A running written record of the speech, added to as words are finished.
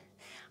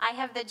I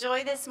have the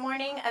joy this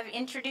morning of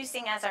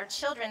introducing as our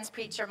children's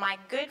preacher my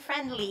good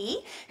friend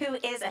Lee, who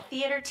is a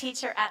theater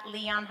teacher at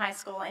Leon High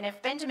School. And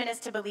if Benjamin is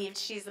to believe,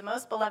 she's the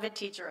most beloved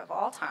teacher of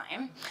all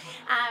time.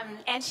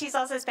 And she's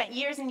also spent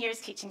years and years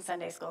teaching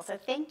Sunday school. So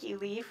thank you,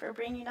 Lee, for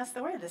bringing us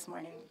the word this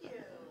morning. Thank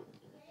you.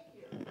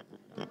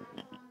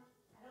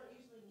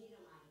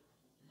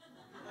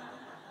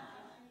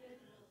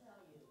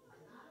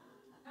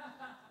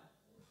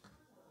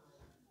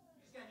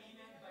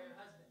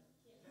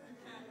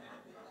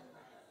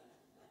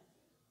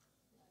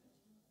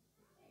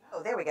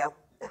 Oh, there we go.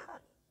 Of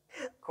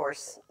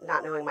course,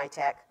 not knowing my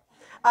tech.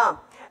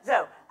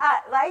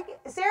 Like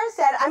Sarah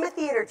said, I'm a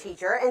theater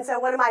teacher, and so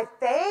one of my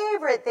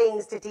favorite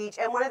things to teach,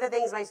 and one of the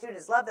things my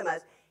students love the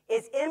most,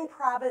 is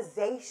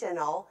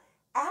improvisational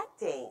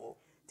acting.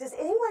 Does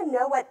anyone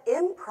know what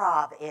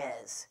improv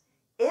is?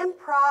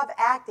 Improv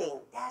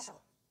acting. Dashel.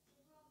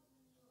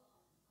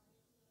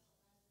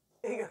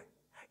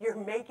 You're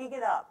making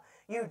it up.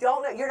 You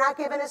don't know. You're not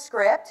given a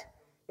script.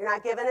 You're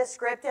not given a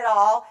script at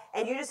all,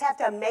 and you just have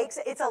to make.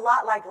 It's a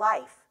lot like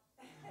life.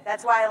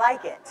 That's why I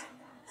like it.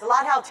 It's a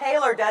lot how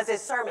Taylor does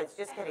his sermons.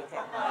 Just kidding,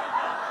 Taylor.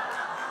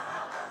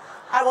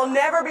 I will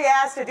never be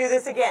asked to do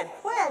this again.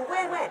 When?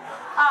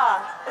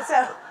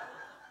 So,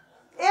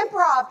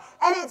 improv,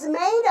 and it's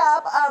made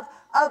up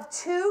of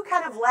two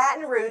kind of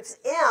Latin roots,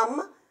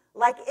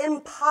 like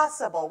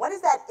impossible. What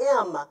does that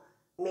M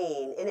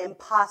mean in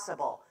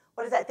impossible?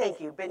 What does that? Thank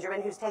you,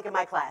 Benjamin, who's taken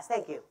my class.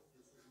 Thank you.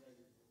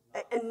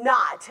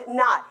 Not.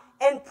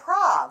 And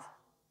prov.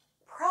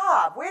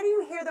 Where do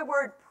you hear the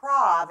word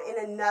prov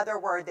in another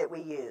word that we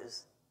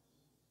use?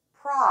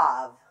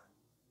 Prov.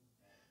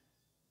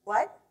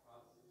 What?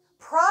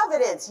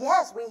 Providence.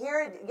 Yes, we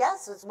hear it.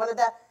 Yes, it's one of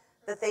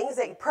the things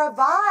that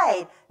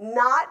provide,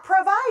 not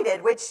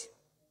provided, which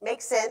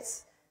makes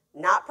sense.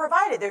 Not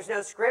provided. There's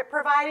no script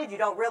provided. You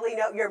don't really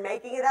know. You're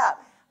making it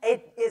up.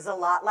 It is a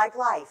lot like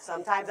life.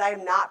 Sometimes I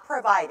am not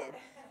provided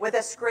with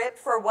a script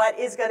for what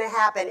is going to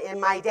happen in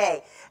my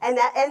day. And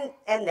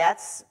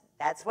that's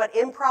what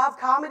improv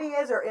comedy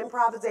is, or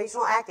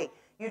improvisational acting.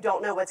 You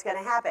don't know what's going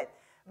to happen.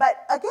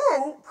 But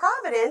again,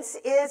 providence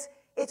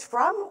it's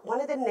from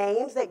one of the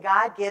names that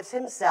God gives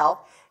himself,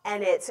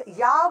 and it's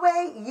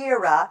Yahweh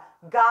Yireh,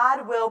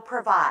 God will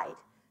provide.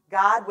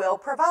 God will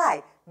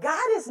provide.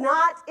 God is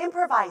not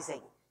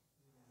improvising.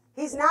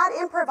 He's not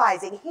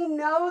improvising. He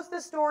knows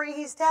the story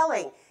he's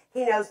telling.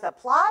 He knows the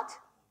plot.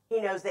 He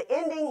knows the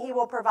ending. He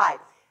will provide.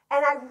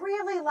 And I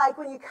really like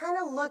when you kind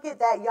of look at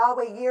that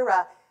Yahweh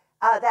Yireh,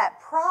 that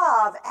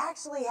prov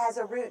actually has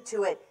a root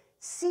to it.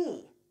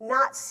 See,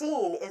 not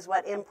seen is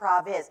what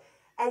improv is.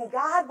 And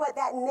God, what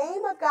that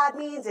name of God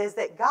means is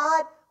that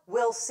God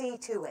will see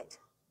to it.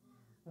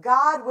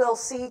 God will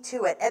see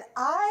to it. And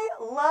I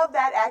love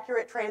that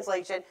accurate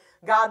translation,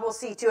 God will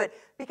see to it,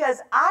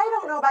 because I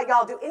don't know about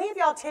y'all, do any of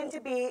y'all tend to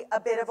be a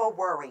bit of a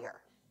worrier?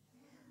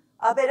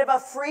 A bit of a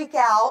freak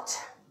out?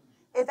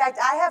 In fact,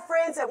 I have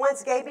friends that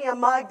once gave me a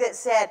mug that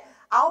said,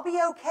 I'll be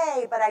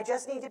okay, but I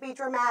just need to be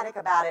dramatic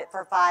about it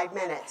for 5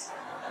 minutes.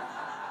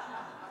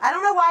 I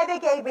don't know why they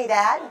gave me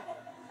that.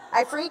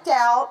 I freaked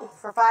out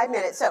for 5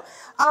 minutes. So,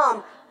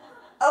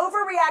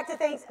 overreact to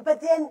things, but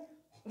then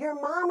your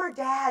mom or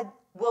dad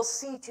will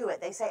see to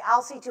it. They say,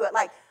 I'll see to it.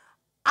 Like,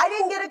 I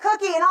didn't get a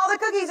cookie and all the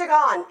cookies are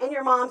gone. And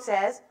your mom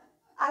says,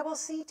 I will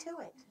see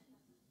to it.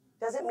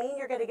 Doesn't mean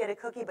you're going to get a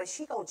cookie, but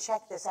she's going to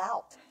check this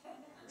out.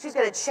 She's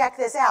going to check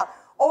this out.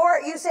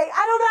 Or you say,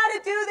 I don't know how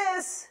to do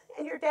this.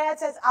 And your dad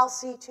says, I'll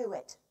see to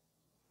it.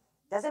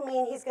 Doesn't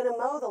mean he's going to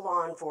mow the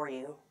lawn for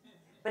you,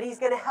 but he's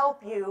going to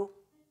help you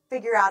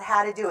figure out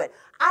how to do it.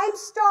 I'm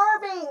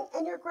starving.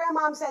 And your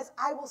grandmom says,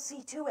 I will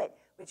see to it,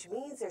 which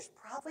means there's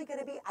probably going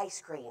to be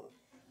ice cream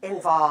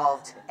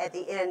involved at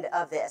the end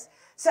of this.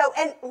 So,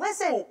 and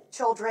listen,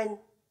 children,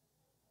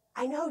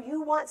 I know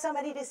you want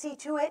somebody to see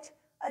to it.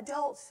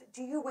 Adults,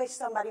 do you wish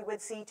somebody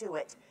would see to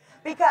it?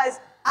 Because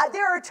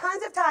there are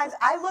tons of times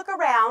I look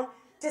around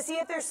to see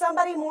if there's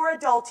somebody more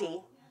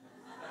adulty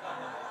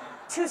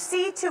to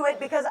see to it,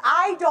 because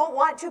I don't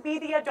want to be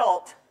the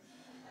adult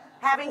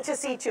having to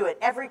see to it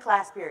every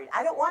class period.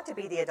 I don't want to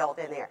be the adult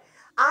in there.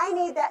 I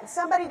need that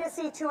somebody to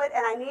see to it,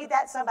 and I need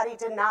that somebody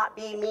to not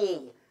be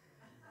me.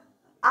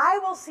 I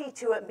will see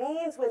to it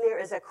means when there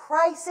is a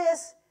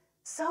crisis,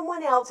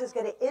 someone else is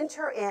going to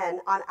enter in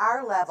on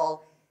our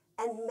level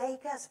and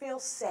make us feel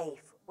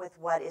safe with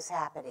what is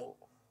happening.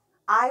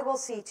 I will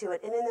see to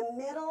it. And in the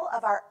middle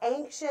of our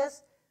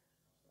anxious,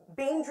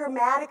 being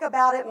dramatic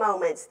about it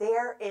moments,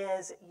 there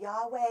is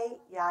Yahweh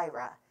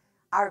Yireh,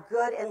 our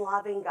good and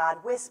loving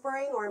God,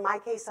 whispering, or in my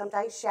case,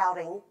 sometimes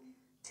shouting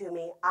to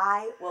me,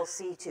 I will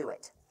see to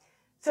it.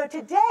 So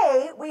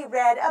today we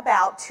read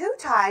about 2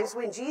 times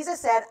when Jesus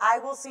said, I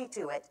will see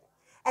to it.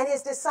 And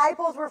his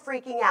disciples were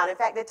freaking out. In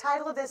fact, the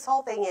title of this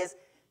whole thing is,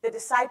 The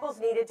Disciples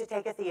Needed to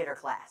Take a Theater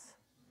Class.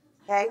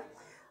 Okay?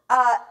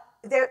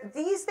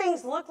 These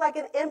things looked like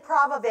an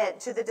improv event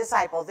to the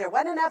disciples. There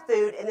wasn't enough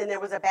food, and then there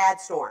was a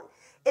bad storm.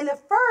 In the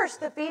first,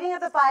 the feeding of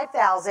the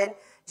 5,000,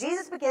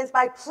 Jesus begins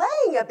by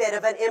playing a bit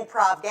of an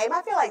improv game.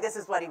 I feel like this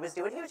is what he was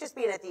doing. He was just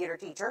being a theater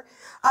teacher,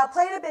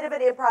 playing a bit of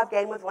an improv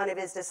game with one of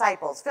his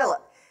disciples,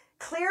 Philip.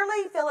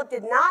 Clearly, Philip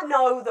did not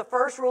know the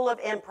first rule of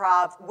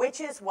improv,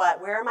 which is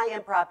what? Where are my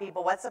improv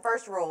people? What's the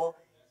first rule?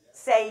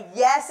 Say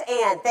yes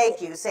and.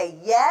 Thank you. Say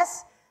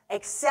yes,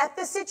 accept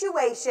the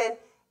situation,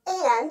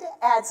 and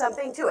add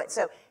something to it.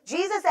 So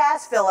Jesus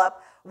asked Philip,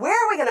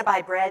 where are we going to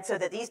buy bread so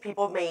that these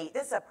people may eat?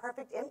 This is a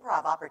perfect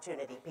improv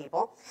opportunity,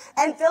 people.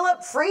 And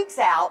Philip freaks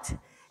out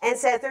and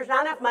says there's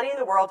not enough money in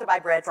the world to buy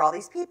bread for all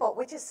these people,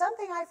 which is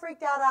something I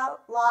freaked out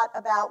a lot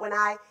about when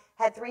I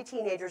had 3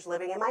 teenagers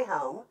living in my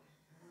home.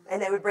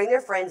 And they would bring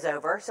their friends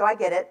over. So I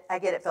get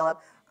it, Philip.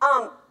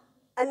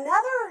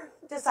 Another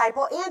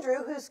disciple,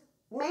 Andrew, who's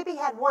maybe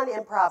had one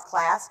improv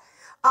class,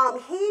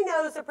 he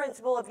knows the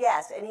principle of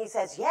yes. And he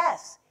says,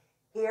 yes,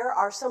 here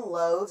are some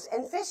loaves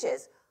and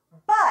fishes.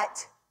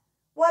 But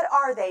what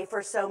are they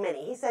for so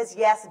many? He says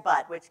yes,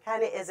 but, which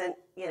kind of isn't,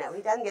 he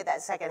doesn't get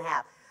that second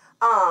half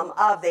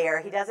of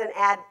there. He doesn't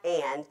add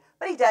and,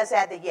 but he does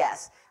add the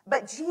yes.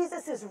 But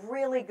Jesus is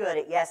really good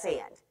at yes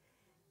and.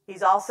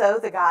 He's also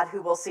the God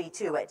who will see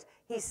to it.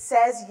 He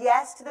says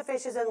yes to the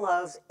fishes and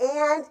loaves,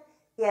 and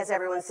he has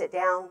everyone sit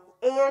down,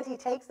 and he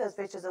takes those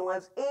fishes and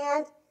loaves,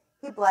 and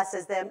he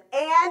blesses them,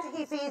 and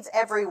he feeds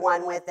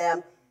everyone with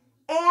them,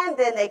 and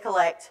then they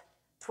collect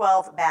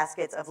 12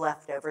 baskets of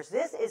leftovers.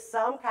 This is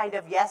some kind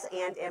of yes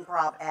and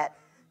improv at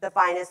the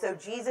finest, so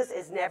Jesus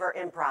is never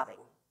improving.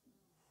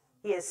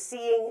 He is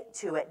seeing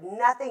to it.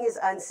 Nothing is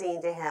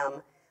unseen to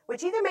him,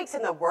 which either makes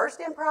him the worst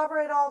improver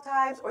at all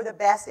times or the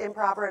best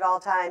improver at all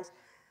times,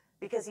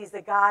 because he's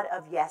the God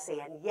of yes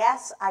and.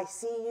 Yes, I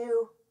see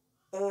you,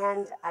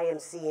 and I am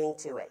seeing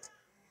to it.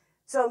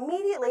 So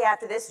immediately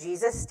after this,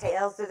 Jesus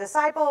tells the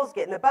disciples,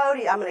 get in the boat,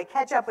 I'm going to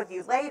catch up with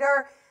you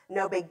later,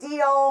 no big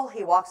deal.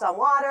 He walks on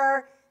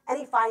water, and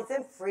he finds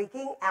them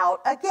freaking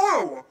out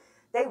again.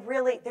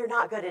 They're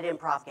not good at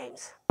improv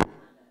games.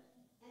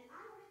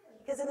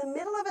 Because in the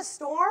middle of a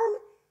storm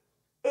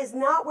is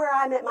not where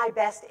I'm at my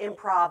best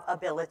improv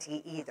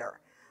ability either.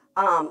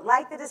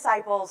 Like the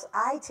disciples,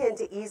 I tend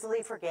to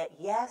easily forget,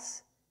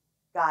 yes,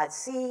 God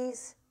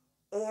sees,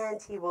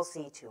 and he will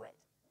see to it.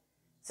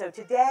 So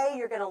today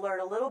you're going to learn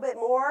a little bit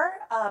more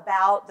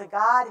about the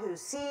God who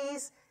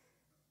sees,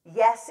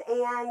 yes,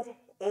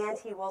 and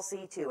he will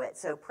see to it.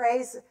 So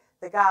praise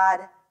the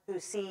God who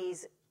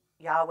sees,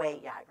 Yahweh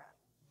Yireh.